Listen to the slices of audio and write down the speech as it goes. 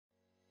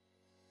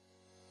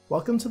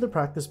Welcome to the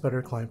Practice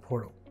Better Client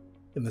portal.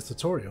 In this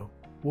tutorial,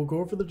 we'll go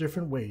over the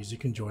different ways you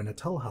can join a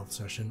telehealth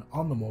session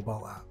on the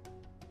mobile app.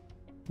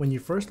 When you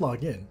first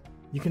log in,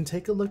 you can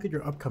take a look at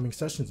your upcoming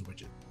sessions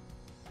widget.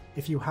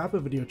 If you have a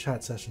video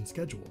chat session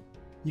scheduled,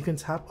 you can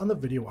tap on the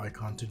video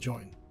icon to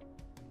join.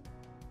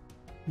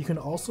 You can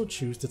also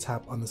choose to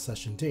tap on the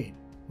session date,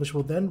 which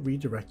will then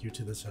redirect you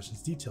to the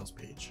session's details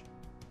page.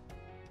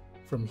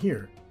 From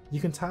here,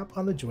 you can tap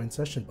on the Join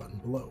Session button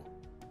below.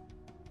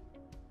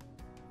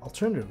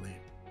 Alternatively,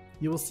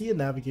 you will see a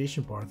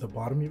navigation bar at the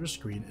bottom of your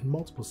screen in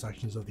multiple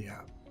sections of the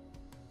app.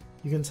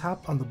 You can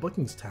tap on the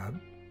Bookings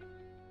tab,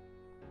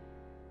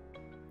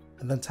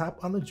 and then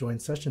tap on the Join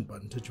Session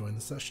button to join the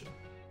session.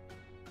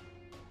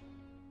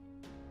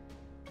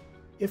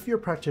 If your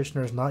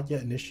practitioner has not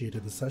yet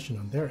initiated the session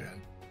on their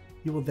end,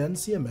 you will then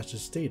see a message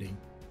stating,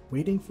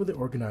 "Waiting for the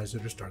organizer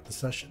to start the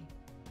session."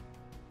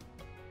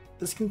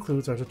 This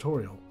concludes our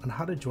tutorial on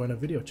how to join a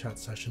video chat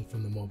session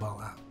from the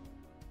mobile app.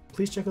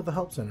 Please check out the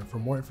Help Center for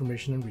more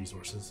information and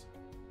resources.